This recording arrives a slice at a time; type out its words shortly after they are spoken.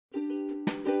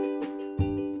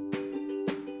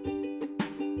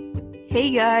Hey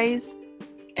guys,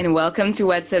 and welcome to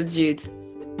What's Up Jude.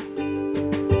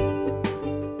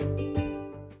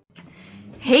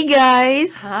 Hey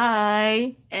guys,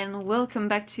 Hi. and welcome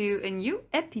back to a new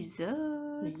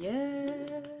episode. Yeah.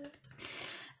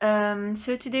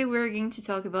 So today we're going to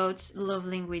talk about love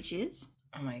languages.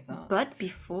 Oh my god. But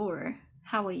before,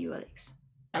 how are you, Alex?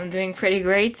 I'm doing pretty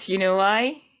great. You know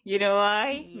why?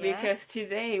 Yeah. Because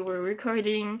today we're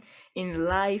recording in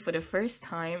live for the first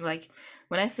time. Like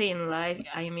when I say in live,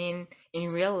 I mean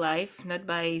in real life, not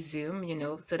by Zoom,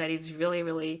 so that is really,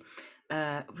 really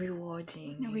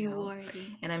rewarding.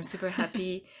 Rewarding. And I'm super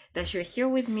happy that you're here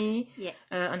with me. Yeah.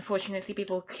 Unfortunately,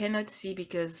 people cannot see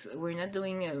because we're not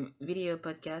doing a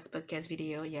podcast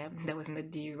video. Yeah, that was not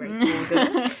the right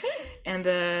order. And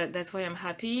that's why I'm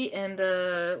happy. And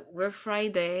we're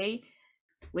Friday,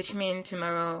 which means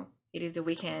tomorrow it is the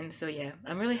weekend. So yeah,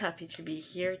 I'm really happy to be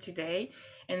here today.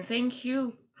 And thank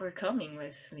you for coming,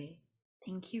 Leslie.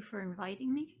 Thank you for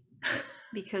inviting me.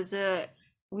 Because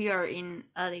we are in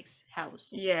Alex's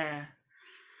house. Yeah.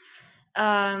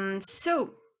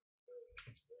 So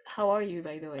how are you,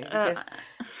 by the way? Because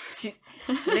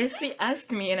Leslie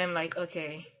asked me, and I'm like,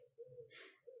 okay,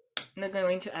 not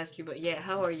going to ask you, but yeah,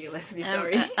 how are you, Leslie?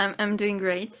 Sorry. I'm doing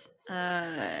great.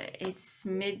 It's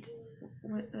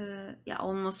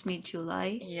almost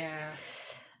mid-July. Yeah.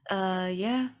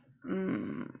 Yeah.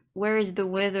 Where is the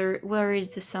weather? Where is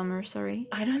the summer? Sorry.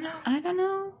 I don't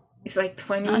know. It's like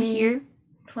 20. Not here.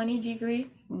 20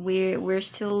 degree. We're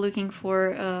still looking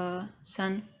for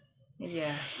sun.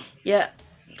 Yeah. Yeah.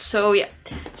 So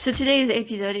today's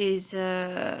episode is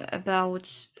about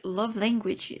love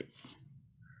languages.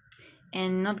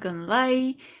 And not gonna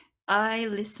lie, I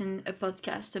listened a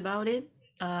podcast about it,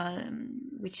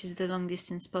 which is the long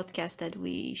distance podcast that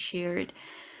we shared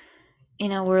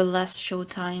in our last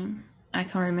showtime. I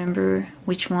can't remember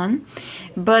which one,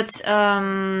 but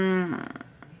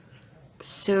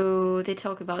so they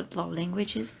talk about love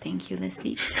languages. Thank you,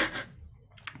 Leslie.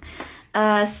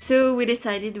 So we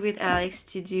decided with Alex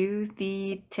to do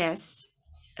the test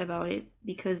about it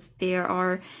because there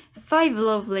are 5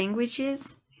 love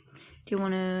languages. Do you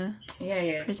want to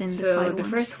present the 5 So the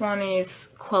first one is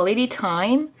quality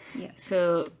time. Yeah.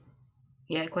 So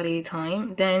yeah, quality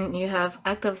time. Then you have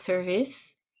act of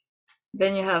service.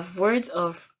 Then you have words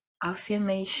of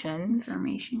affirmation.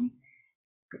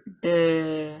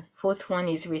 The 4th one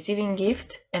is receiving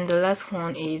gift, and the last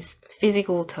one is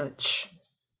physical touch.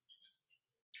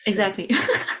 Exactly.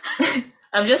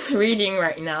 I'm just reading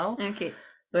right now. Okay.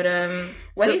 But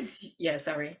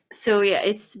sorry. So yeah,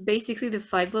 it's basically the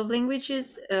 5 love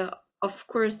languages. Of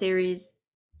course, there is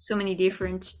so many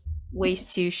different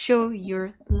ways to show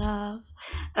your love.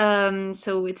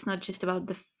 So it's not just about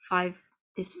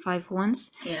these 5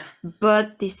 ones. Yeah.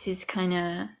 But this is kind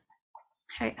of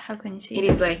how can you say it? It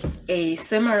is like a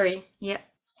summary. Yeah,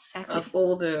 exactly. Of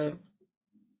all the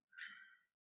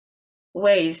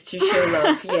ways to show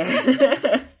love.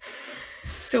 Yeah.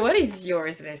 So what is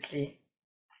yours, Leslie?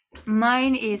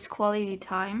 Mine is quality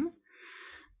time.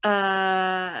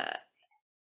 About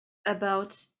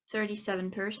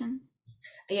 37%.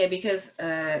 Yeah, because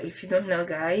if you don't know,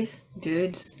 guys,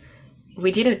 dudes,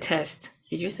 we did a test.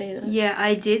 Did you say that? Yeah,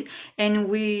 I did, and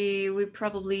we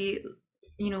probably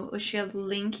share the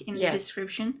link in the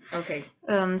description. Okay.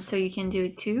 So you can do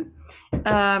it too.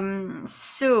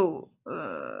 So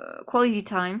quality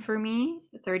time for me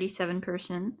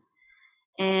 37%,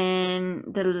 and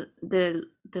the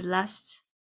last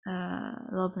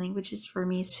love languages for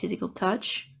me is physical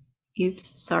touch.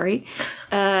 Oops, sorry.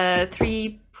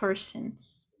 3%.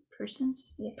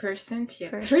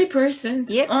 Yeah. 3%.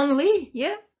 Yeah. Only.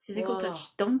 Yeah. Physical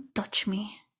touch. Don't touch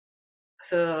me.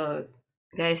 So,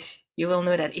 guys, you will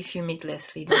know that if you meet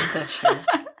Leslie, don't touch her.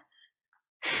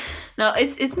 No,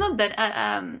 it's not that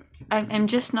I'm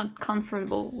just not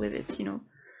comfortable with it,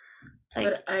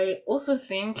 But I also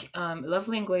think love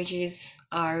languages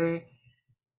are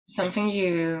something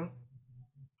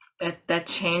that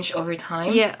change over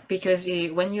time. Yeah. Because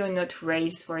when you're not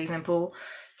raised, for example,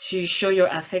 to show your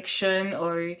affection,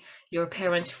 or your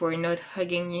parents were not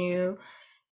hugging you,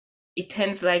 it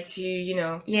tends like to,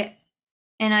 Yeah.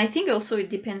 And I think also it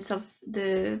depends of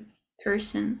the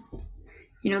person,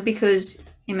 because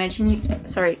imagine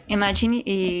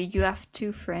you have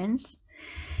 2 friends.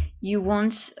 You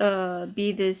won't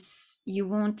you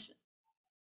won't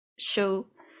show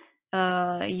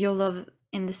your love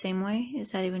in the same way.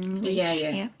 Is that even English?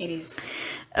 Yeah, it is.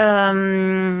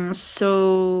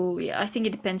 So yeah, I think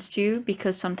it depends too,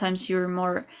 because sometimes you're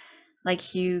more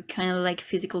like, you kind of like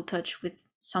physical touch with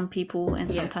some people, and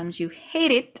sometimes you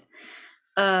hate it.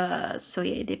 So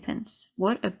yeah, it depends.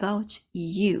 What about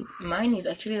you? Mine is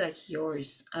actually like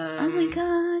yours. Oh my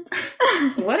god.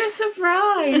 What a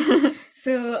surprise!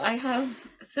 So I have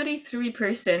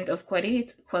 33% of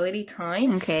quality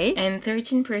time Okay. and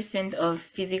 13% of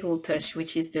physical touch,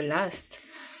 which is the last.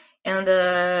 And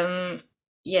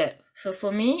yeah, so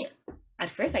for me, at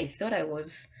first I thought I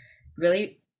was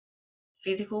really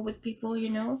physical with people,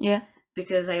 Yeah.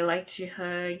 because I like to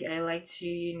hug, I like to,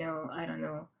 I don't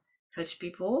know, touch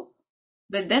people.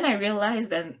 But then I realized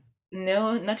that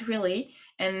no, not really.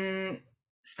 And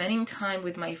spending time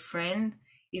with my friend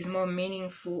is more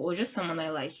meaningful, or just someone I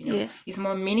like, Yeah. is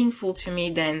more meaningful to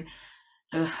me than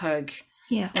a hug.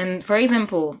 Yeah. And for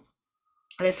example,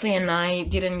 Leslie and I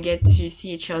didn't get to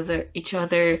see each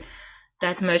other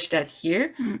that much that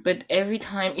year, but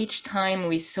each time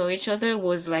we saw each other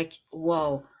was like,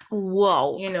 wow,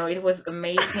 Wow. it was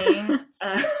amazing.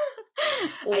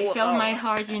 I felt my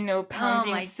heart,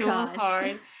 pounding my so God.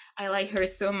 hard. I like her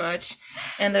so much,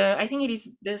 and I think it is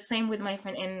the same with my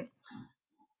friend. And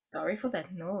sorry for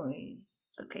that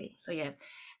noise. Okay. So yeah,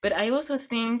 but I also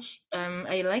think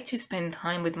I like to spend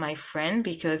time with my friend,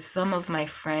 because some of my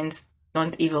friends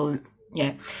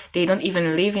they don't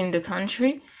even live in the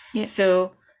country. Yeah.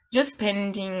 So just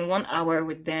spending 1 hour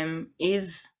with them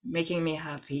is making me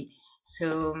happy.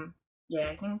 So yeah,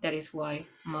 I think that is why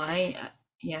my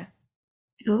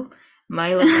love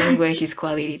language is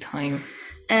quality time.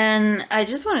 And I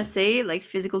just want to say, like,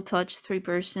 physical touch,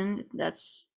 3%,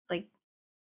 that's like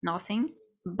nothing.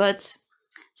 But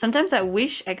sometimes I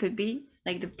wish I could be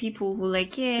like the people who,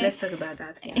 like, yeah. Let's talk about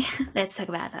that. Yeah. Let's talk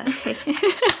about that. Okay.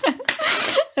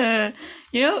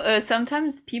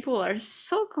 Sometimes people are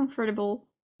so comfortable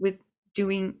with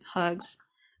doing hugs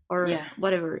or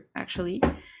whatever, actually.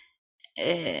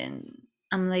 And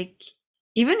I'm like,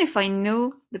 even if I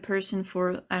know the person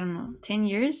for, I don't know, 10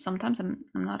 years, sometimes I'm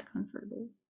not comfortable.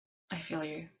 I feel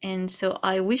you. And so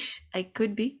I wish I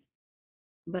could be,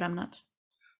 but I'm not.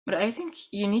 But I think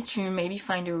you need to maybe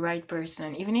find the right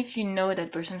person, even if you know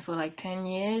that person for like 10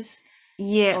 years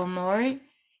or more.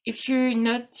 If you're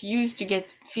not used to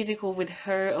get physical with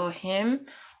her or him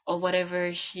or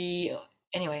whatever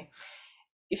anyway,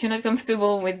 if you're not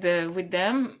comfortable with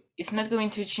them, it's not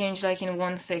going to change like in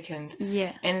 1 second.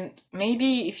 Yeah. And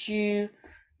maybe if you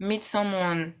meet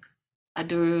someone at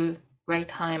the right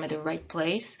time, at the right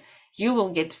place, you will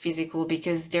get physical,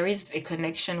 because there is a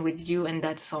connection with you and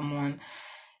that someone.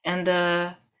 And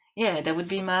yeah, that would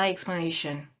be my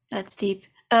explanation. That's deep.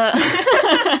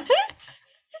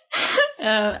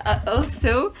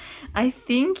 Also, I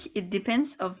think it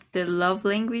depends of the love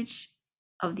language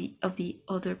of the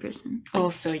other person.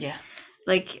 Also, yeah.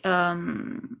 Like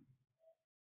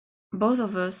both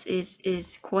of us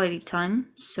is quality time.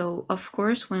 So of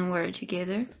course, when we are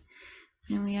together,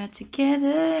 I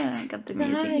got the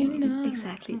music.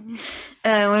 Exactly.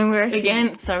 When we're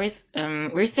again, sorry,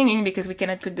 we're singing because we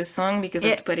cannot put the song because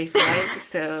of Spotify.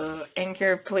 So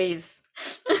Anchor, please.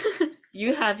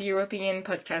 You have European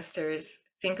podcasters.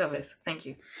 Think of us. Thank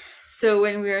you. So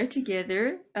when we are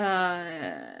together,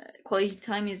 quality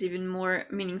time is even more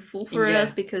meaningful for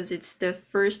us, because it's the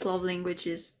first love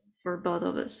languages for both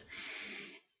of us.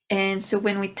 And so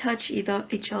when we touch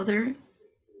each other,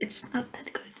 it's not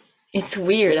that good. It's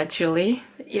weird, actually.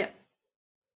 Yeah.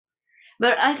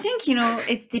 But I think,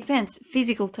 it depends.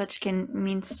 Physical touch can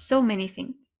mean so many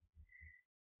things.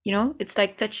 It's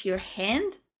like touch your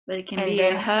hand, but it can be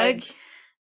a hug.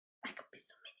 That could be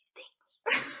so many things.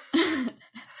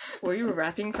 Were you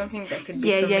rapping something that could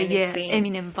be so many things?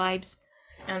 Eminem vibes.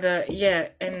 And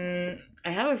and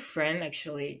I have a friend,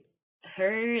 actually.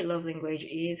 Her love language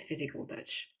is physical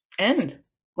touch. And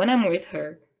when I'm with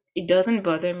her, it doesn't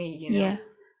bother me, Yeah.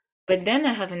 But then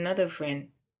I have another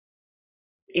friend.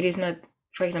 It is not,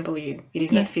 for example, it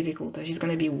is not physical touch. It's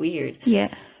going to be weird.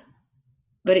 Yeah.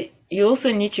 But you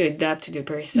also need to adapt to the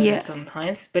person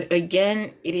sometimes. But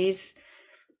again, it is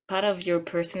part of your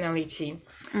personality.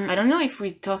 I don't know if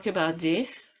we talk about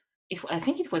this. I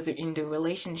think it was in the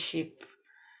relationship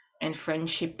and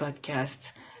friendship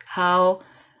podcast, how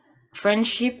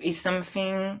friendship is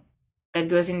something that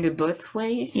goes in the both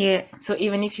ways. Yeah. So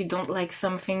even if you don't like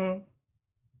something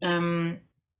on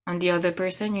the other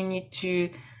person, you need to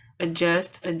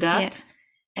adapt,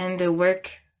 and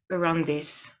work around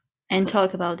this. And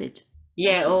talk about it.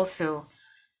 Yeah, also.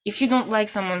 If you don't like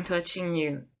someone touching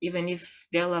you, even if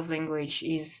their love language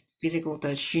is physical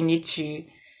touch, you need to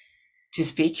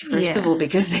speak, first of all,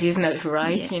 because that is not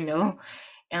right,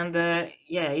 And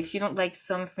if you don't like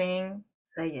something,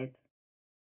 say it.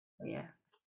 Yeah.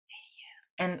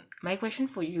 And my question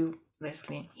for you,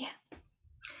 Leslie. Yeah.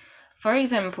 For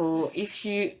example, if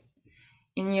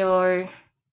in your,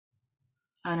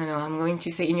 I don't know, I'm going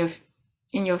to say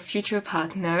in your future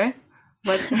partner,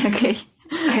 what Okay.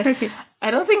 Okay. I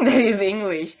don't think that is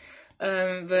English.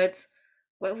 But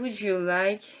what would you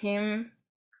like him,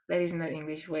 that is not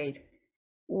English, wait.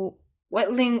 Oh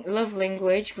What love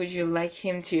language would you like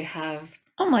him to have?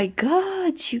 my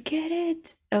God, you get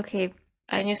it. Okay.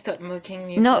 Can you stop mocking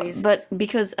me, No, please? but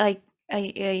because I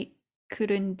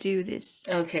couldn't do this.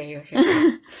 Okay.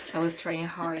 I was trying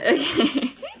hard.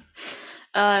 Okay.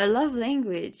 Love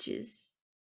languages.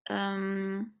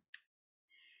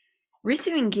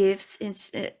 Receiving gifts,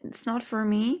 it's not for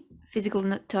me. Physical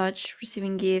touch,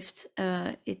 receiving gifts,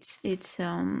 it's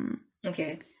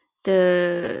Okay.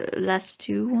 the last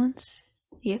two ones.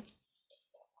 Yeah.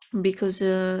 Because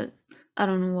I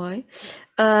don't know why.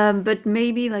 But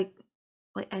maybe like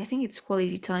I think it's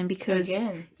quality time because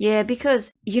Again. yeah,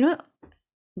 because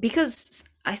because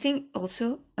I think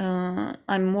also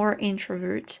I'm more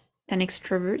introvert than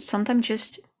extrovert. Sometimes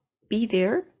just be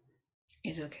there.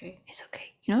 It's okay. It's okay.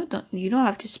 You don't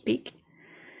have to speak.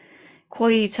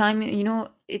 Quality time,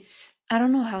 it's I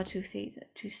don't know how to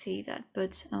say that,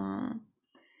 but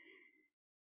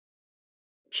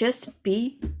just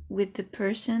be with the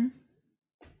person.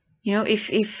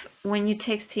 If when you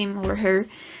text him or her,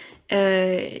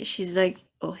 she's like,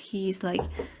 or he's like,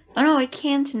 oh no, I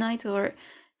can't tonight, or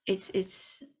it's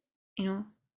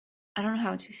I don't know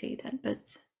how to say that,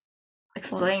 but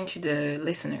Explain to the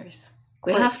listeners.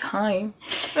 We Quali- have time.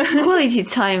 quality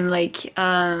time, like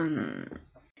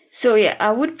so yeah,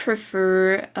 I would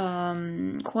prefer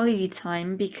quality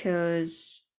time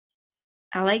because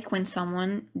I like when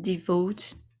someone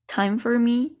devotes time for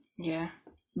me, Yeah.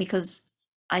 because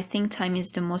I think time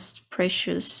is the most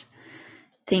precious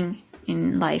thing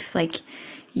in life. Like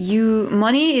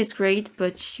money is great,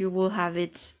 but you will have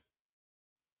it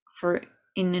for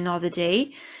in another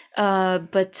day.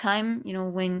 But time,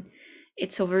 when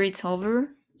it's over, it's over.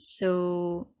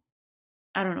 So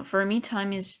I don't know. For me,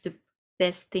 time is the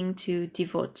best thing to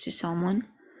devote to someone.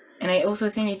 And I also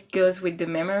think it goes with the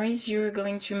memories you're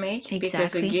going to make, because a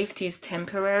Exactly. gift is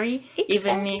temporary.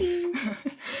 Exactly.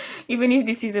 Even if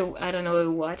this is a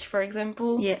watch, for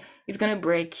example, Yeah, it's gonna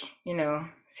break,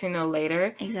 sooner or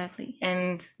later. exactly.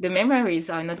 And the memories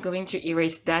are not going to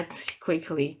erase that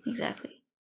quickly. Exactly.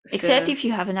 So Except if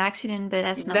you have an accident, but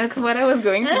that's not that's cool. what I was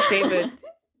going to say, but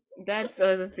that's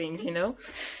other things,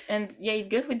 and yeah, it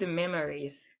goes with the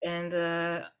memories. And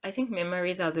I think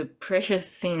memories are the precious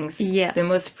things, Yeah. the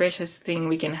most precious thing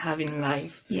we can have in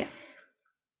life. Yeah.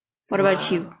 What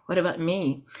about you? What about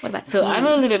me? What about So you? I'm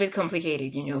a little bit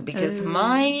complicated, because You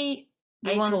I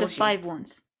want the told you. 5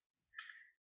 ones.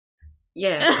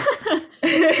 Yeah.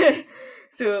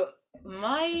 So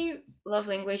my love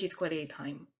language is quality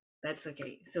time. That's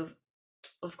okay. So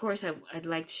of course I'd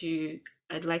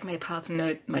like my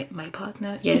partner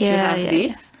to have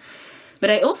this. But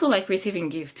I also like receiving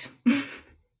gift.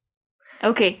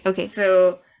 Okay.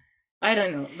 So I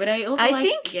don't know, but I also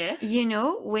think yeah.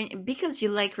 because you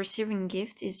like receiving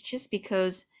gift is just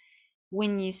because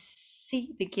when you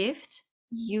see the gift,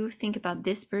 you think about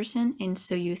this person, and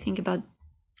so you think about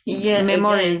memories. Again,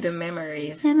 the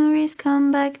memories. Memories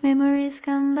come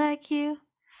back, you.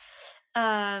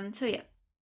 So yeah.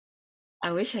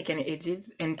 I wish I can edit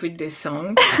and put the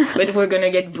song, but we're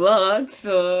gonna get blocked,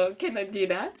 so cannot do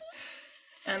that.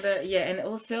 And yeah, and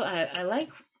also I like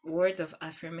words of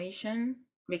affirmation,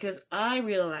 because I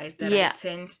realize that I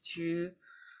tend to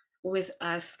always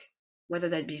ask, whether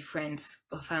that be friends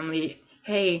or family,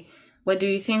 hey, what do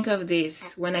you think of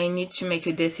this, when I need to make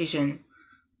a decision?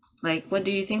 Like, what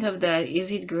do you think of that?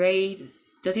 Is it great?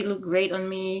 Does it look great on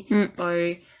me? Or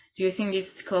do you think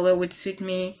this color would suit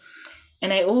me?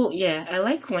 And I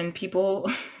like when people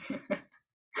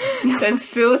that's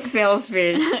so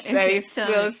selfish. Okay, that is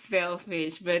so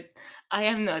selfish. But I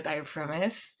am not, I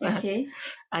promise. Okay.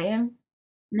 I am?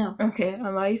 No. Okay,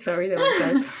 am I? Sorry about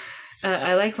that.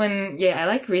 I like I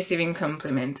like receiving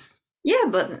compliments. Yeah,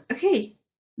 but okay.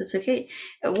 That's okay.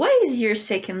 What is your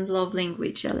second love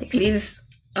language, Alex? It is,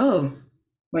 oh,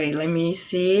 wait, let me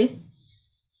see.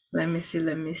 Let me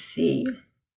see.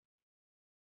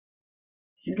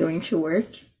 Is it going to work?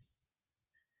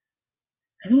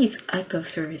 I think it's act of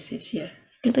services, yeah.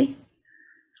 Really?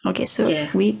 Okay, so Yeah.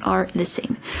 we are the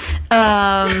same.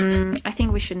 I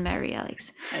think we should marry,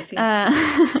 Alex. I think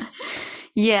so.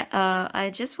 Yeah, I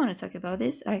just want to talk about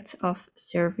this act of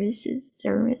service.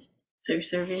 Service.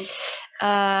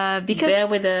 Because Bear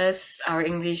with us, our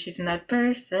English is not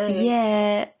perfect.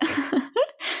 Yeah.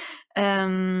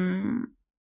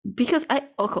 Because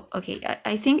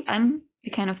I think I'm the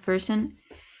kind of person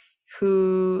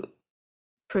who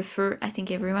prefer, I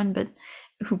think everyone, but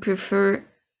who prefer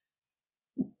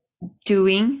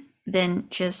doing than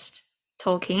just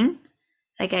talking.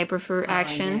 Like I prefer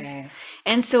actions. Yeah.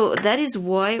 And so that is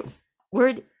why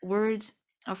words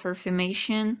of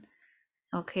affirmation,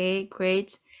 okay,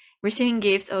 great. Receiving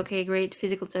gifts, okay, great.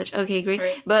 Physical touch, okay, great.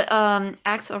 Right. But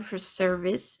acts of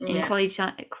service and Yeah. quality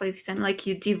time, like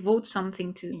you devote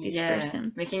something to this Yeah.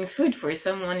 person. Making food for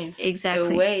someone is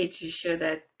Exactly. a way to show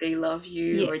that they love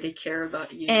you Yeah. or they care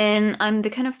about you. And I'm the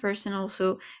kind of person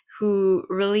also who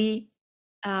really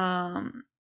oh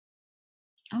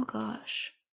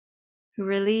gosh, who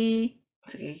really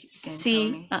So you can tell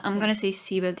see, me. I'm Yeah. gonna say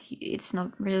see, but it's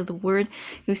not really the word.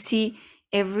 You see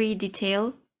every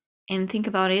detail and think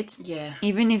about it, Yeah.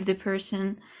 even if the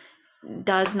person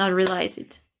does not realize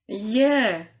it.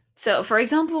 Yeah. So for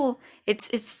example, it's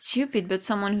stupid, but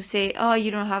someone who say, oh,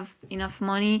 you don't have enough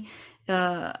money,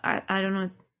 I don't know,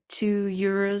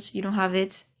 €2, you don't have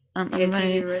it, I'm Yeah, gonna,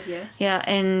 €2, yeah. yeah,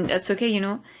 and that's okay, you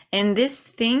know. And this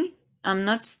thing, I'm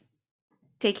not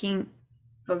taking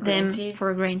For them granted.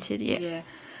 for granted. Yeah.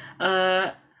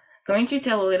 Yeah. Going to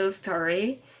tell a little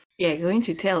story. Yeah, going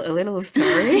to tell a little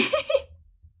story.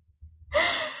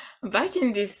 Back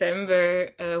in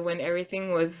December, when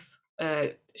everything was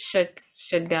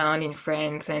shut down in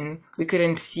France and we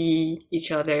couldn't see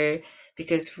each other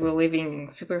because we were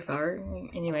living super far.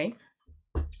 Anyway,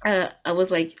 I was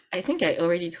like, I think I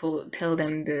already tell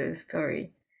them the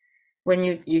story when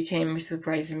you came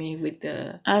surprise me with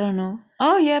the. I don't know.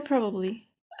 Oh yeah, probably.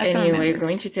 I can't Anyway, remember.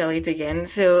 going to tell it again.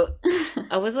 So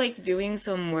I was like doing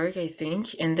some work, I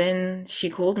think, and then she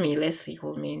called me. Leslie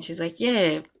called me, and she's like,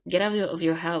 "Yeah, get out of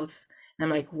your house." And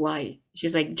I'm like, "Why?"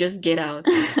 She's like, "Just get out."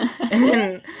 And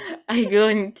then I go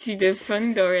into the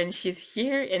front door, and she's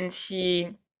here, and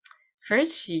she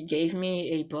gave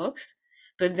me a box,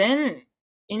 but then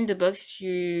in the box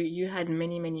you had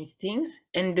many things,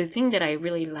 and the thing that I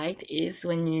really liked is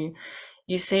when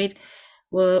you said,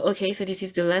 well, okay, so this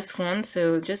is the last one,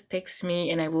 so just text me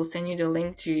and I will send you the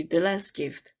link to the last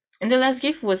gift. And the last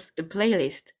gift was a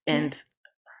playlist. And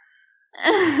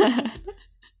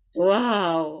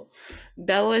wow,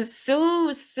 that was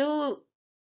so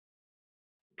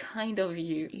kind of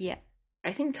you. Yeah.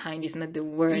 I think kind is not the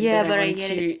word Yeah, that but I I want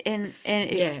get to. it. And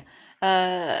Yeah.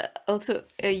 also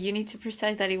you need to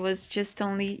precise that it was just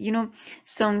only, you know,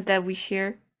 songs that we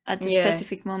share at a Yeah.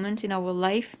 specific moment in our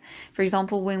life. For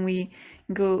example, when we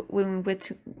went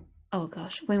to, oh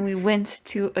gosh, when we went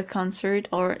to a concert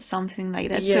or something like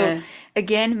that. So Yeah.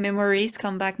 again, memories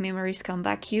come back,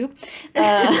 you.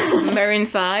 Maroon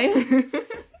 5.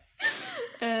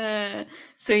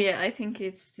 So yeah, I think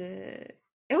it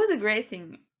was a great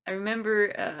thing. I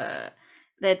remember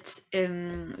that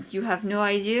you have no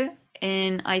idea,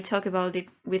 and I talk about it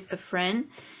with a friend,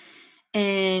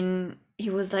 and he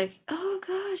was like, "Oh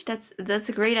gosh, that's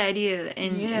a great idea,"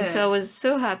 and so I Yeah. was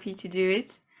so happy to do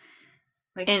it,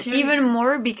 Like and sharing, even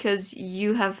more because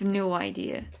you have no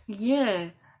idea.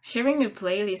 yeah, sharing a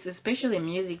playlist, especially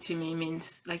music, to me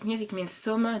means like music means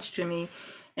so much to me,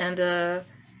 and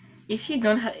if you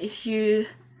don't have if you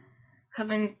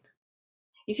haven't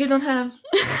if you don't have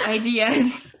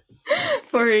ideas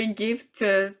for a gift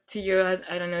to your,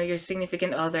 I don't know, your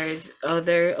significant other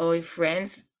or your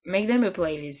friends, make them a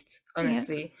playlist,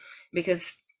 honestly,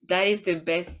 because that is the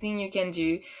best thing you can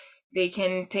do. They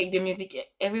can take the music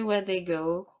everywhere they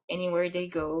go, anywhere they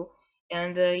go,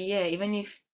 and yeah, even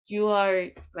if you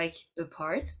are like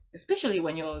apart, especially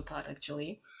when you're apart,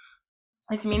 actually,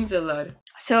 it means a lot.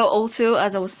 So also,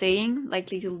 as I was saying,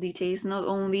 like little details, not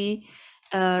only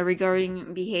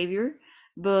regarding behavior,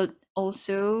 but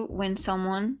also when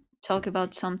someone talk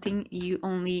about something you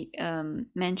only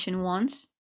mention once,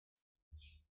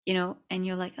 you know, and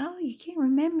you're like, oh, you can't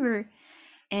remember.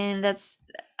 And that's,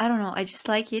 I don't know, I just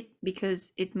like it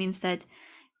because it means that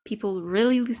people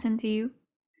really listen to you.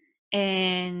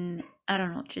 And I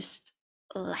don't know, just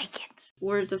like it.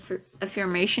 Words of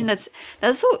affirmation, that's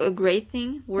also a great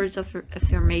thing, words of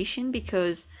affirmation,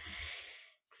 because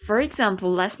for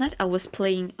example, last night I was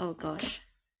playing, oh gosh,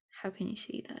 how can you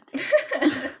say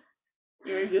that?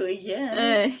 Here we go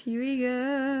again. Here we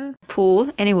go.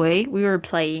 Pool. Anyway, we were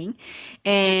playing,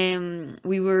 and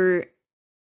we were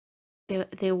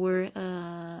there were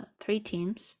 3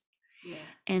 teams, Yeah.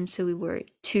 and so we were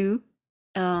 2,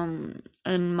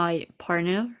 and my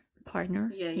partner.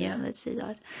 Yeah. Let's say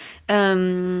that.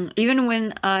 Even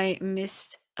when I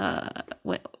missed,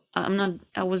 well,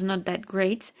 I was not that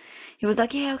great. He was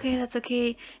like, yeah, okay, that's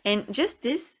okay, and just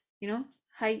this, you know,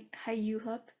 hype you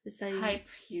up. Is that Hype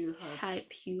you up.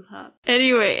 hype you up.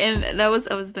 Anyway, and that was,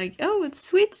 I was like, oh, it's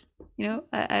sweet. You know,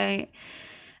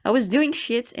 I was doing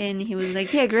shit, and he was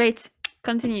like, "Yeah, great,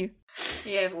 continue."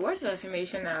 Yeah, words of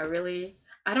affirmation are really.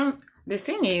 I don't. The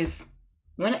thing is,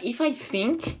 if I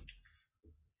think,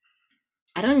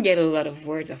 I don't get a lot of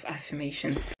words of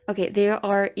affirmation. Okay, they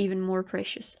are even more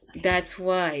precious. That's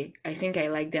why I think I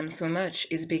like them so much.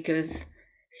 Is because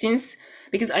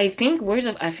I think words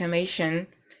of affirmation,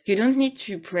 you don't need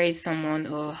to praise someone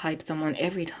or hype someone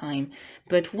every time,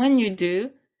 but when you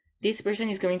do, this person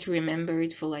is going to remember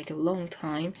it for like a long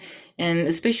time. And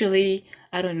especially,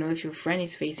 I don't know if your friend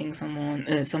is facing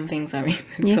something, sorry,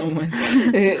 Yeah. someone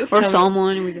Or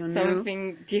someone we don't know.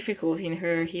 something difficult in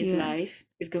his Yeah. life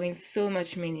is going so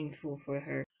much meaningful for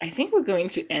her. I think we're going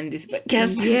to end this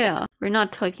podcast. Yeah, we're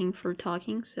not talking for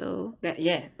talking, so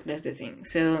That's the thing.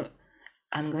 So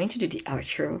I'm going to do the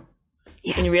outro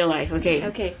Yeah. in real life. Okay.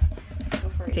 okay. Go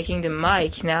for it. Taking the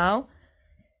mic now.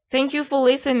 Thank you for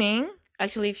listening.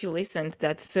 Actually, if you listened,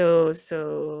 that's so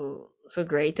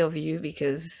great of you,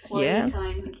 because Quality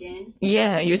time again.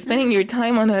 yeah, you're spending your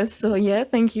time on us. So yeah,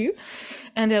 thank you.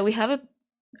 And I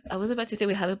was about to say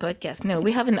we have a podcast. No,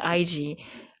 we have an IG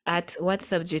at What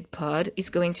Subject Pod.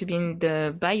 It's going to be in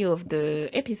the bio of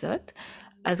the episode,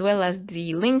 as well as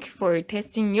the link for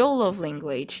testing your love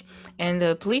language. And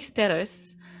please tell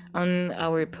us on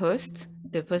our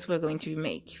the post we're going to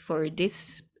make for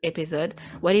this episode,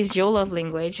 what is your love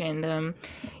language, and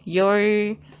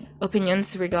your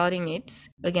opinions regarding it.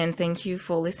 Again, thank you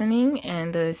for listening,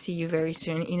 and see you very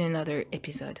soon in another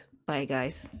episode. Bye,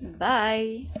 guys.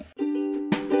 Bye.